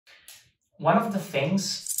one of the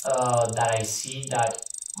things that I see that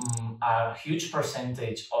a huge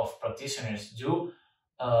percentage of practitioners do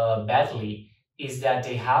badly is that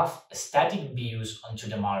they have static views onto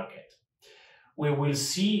the market. We will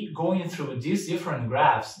see going through these different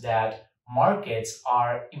graphs that markets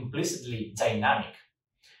are implicitly dynamic.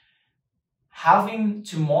 Having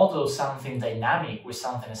to model something dynamic with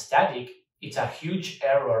something static, it's a huge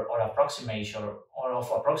error or approximation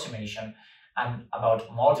and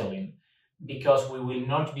about modeling, because we will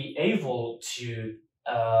not be able to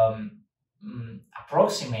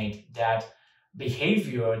approximate that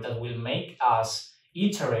behavior that will make us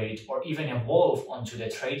iterate or even evolve onto the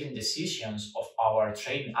trading decisions of our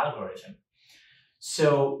trading algorithm.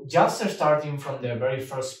 So just starting from the very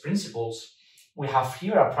first principles, we have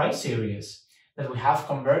here a price series that we have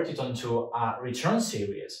converted onto a return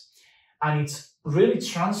series. And it's really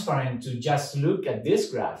transparent to just look at this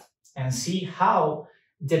graph and see how,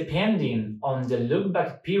 depending on the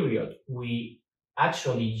look-back period we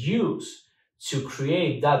actually use to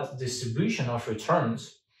create that distribution of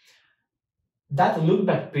returns, that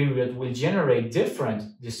look-back period will generate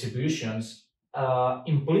different distributions,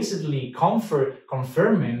 implicitly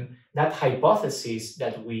confirming that hypothesis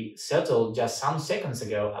that we settled just some seconds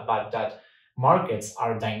ago about that markets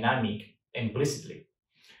are dynamic implicitly.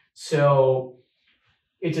 So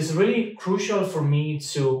it is really crucial for me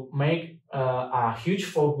to make a huge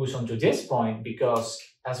focus onto this point, because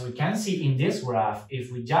as we can see in this graph,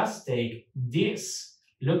 if we just take this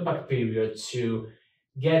look-back period to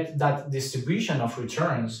get that distribution of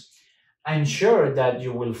returns, I'm sure that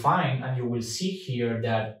you will find and you will see here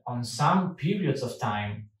that on some periods of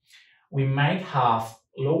time, we might have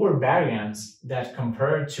lower variance that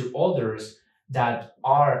compared to others that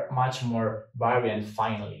are much more variant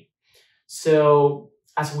finally. So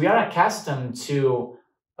as we are accustomed to,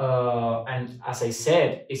 and as I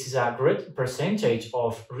said, this is a great percentage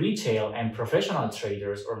of retail and professional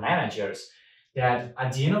traders or managers that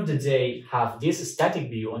at the end of the day have this static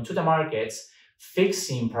view onto the markets,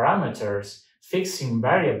 fixing parameters, fixing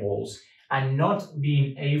variables, and not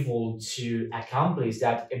being able to accomplish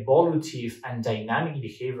that evolutive and dynamic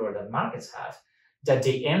behavior that markets have, that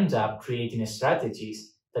they end up creating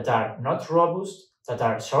strategies that are not robust, that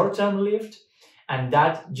are short-term lived, and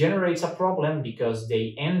that generates a problem because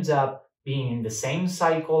they end up being in the same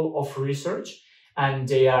cycle of research and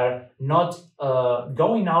they are not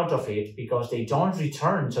going out of it because they don't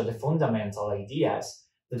return to the fundamental ideas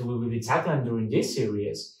that we will be tackling during this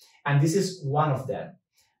series. And this is one of them.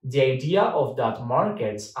 The idea of that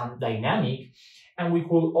markets are dynamic, and we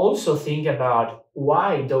could also think about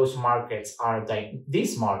why these markets are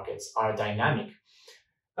dynamic.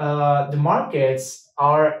 The markets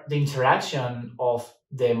are the interaction of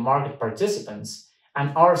the market participants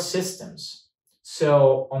and our systems.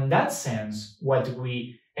 So on that sense, what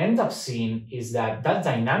we end up seeing is that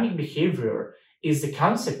dynamic behavior is the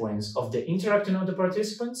consequence of the interaction of the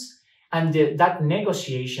participants and that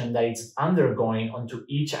negotiation that it's undergoing onto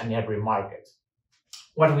each and every market.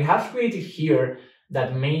 What we have created here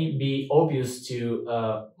that may be obvious to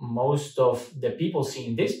most of the people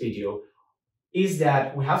seeing this video is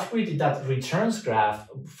that we have created that returns graph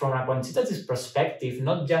from a quantitative perspective,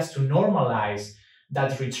 not just to normalize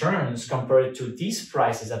that returns compared to these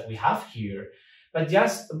prices that we have here, but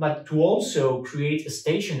to also create a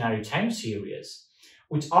stationary time series,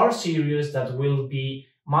 which are series that will be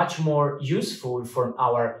much more useful for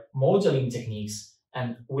our modeling techniques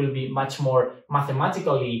and will be much more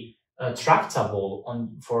mathematically tractable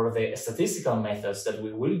for the statistical methods that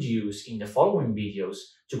we will use in the following videos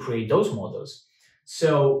to create those models.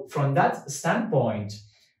 So from that standpoint,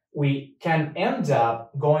 we can end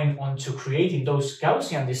up going on to creating those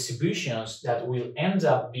Gaussian distributions that will end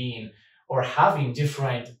up being or having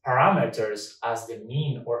different parameters as the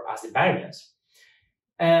mean or as the variance.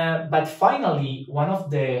 But finally,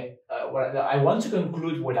 I want to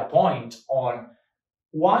conclude with a point on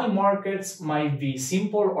why markets might be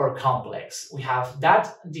simple or complex. We have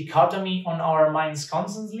that dichotomy on our minds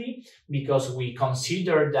constantly because we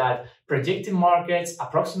consider that predicting markets,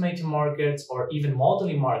 approximating markets, or even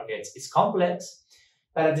modeling markets is complex.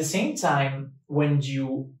 But at the same time, when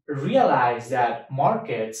you realize that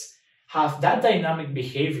markets have that dynamic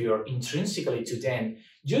behavior intrinsically to them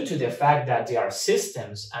due to the fact that they are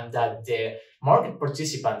systems and that the market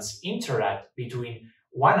participants interact between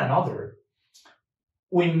one another,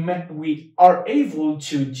 we are able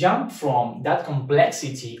to jump from that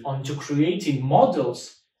complexity onto creating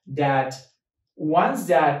models that once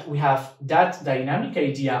that we have that dynamic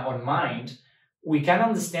idea on mind, we can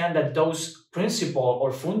understand that those principal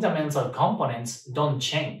or fundamental components don't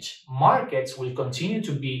change. Markets will continue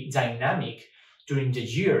to be dynamic during the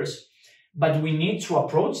years, but we need to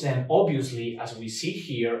approach them, obviously, as we see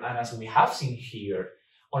here and as we have seen here,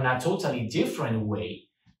 on a totally different way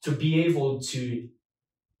to be able to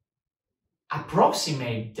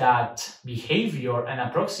approximate that behavior and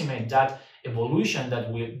approximate that evolution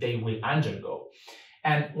that they will undergo.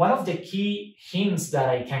 And one of the key hints that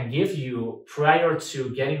I can give you prior to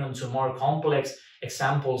getting into more complex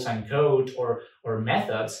examples and code or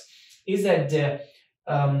methods is that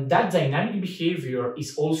that dynamic behavior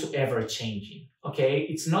is also ever changing. Okay,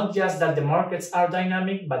 it's not just that the markets are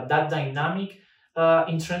dynamic, but that dynamic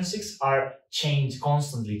intrinsics are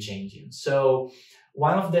constantly changing. So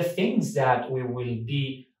one of the things that we will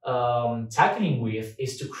be tackling with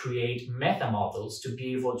is to create meta models to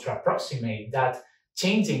be able to approximate that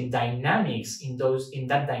changing dynamics in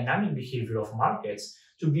that dynamic behavior of markets,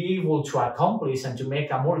 to be able to accomplish and to make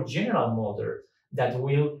a more general model that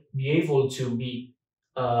will be able to be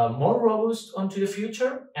more robust onto the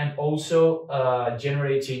future, and also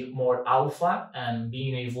generating more alpha and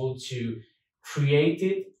being able to create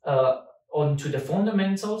it onto the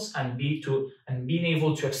fundamentals and being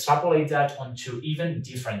able to extrapolate that onto even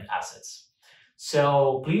different assets.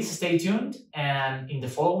 So please stay tuned, and in the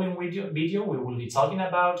following video we will be talking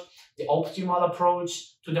about the optimal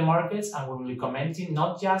approach to the markets, and we will be commenting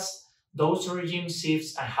not just those regime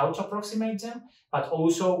shifts and how to approximate them, but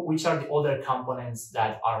also which are the other components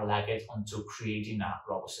that are lagged onto creating a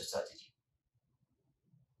robust strategy.